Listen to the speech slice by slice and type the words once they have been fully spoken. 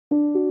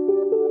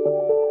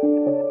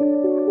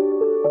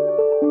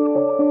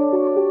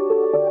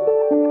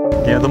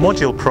Yeah, the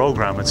module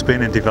program, it's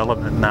been in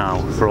development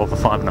now for over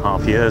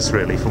 5.5 years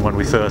really, from when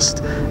we first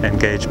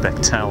engaged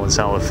Bechtel as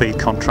our feed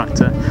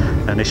contractor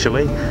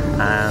initially,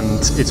 and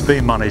it's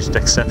been managed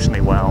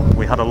exceptionally well.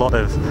 We had a lot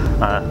of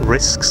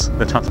risks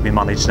that had to be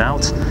managed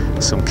out.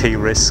 Some key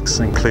risks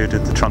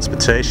included the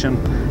transportation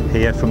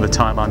here from the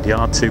Thailand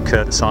yard to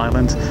Curtis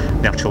Island,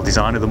 the actual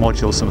design of the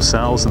modules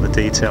themselves and the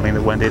detailing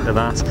that went into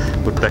that,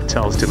 but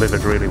Bechtel's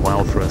delivered really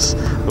well for us.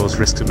 Those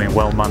risks have been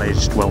well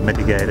managed, well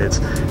mitigated,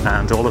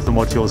 and all of the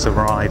modules have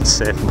arrived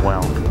safe and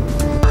well.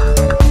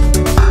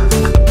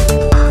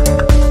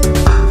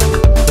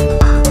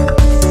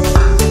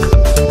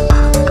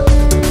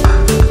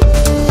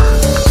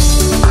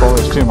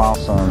 Two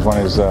milestones. One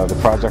is the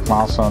project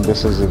milestone.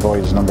 This is the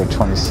voyage number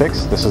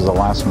 26. This is the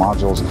last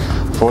modules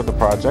for the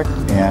project,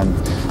 and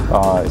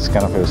it's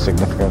kind of a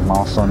significant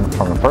milestone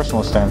from a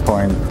personal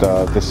standpoint.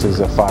 This is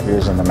 5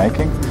 years in the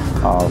making.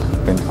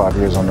 Been 5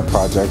 years on the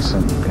projects,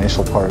 and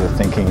initial part of the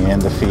thinking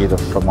and the feed of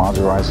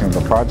modularizing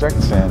the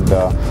project, and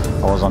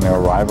I was on the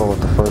arrival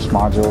of the first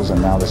modules, and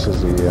now this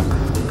is the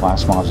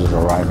last modules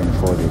arriving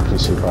for the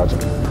QC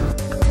project.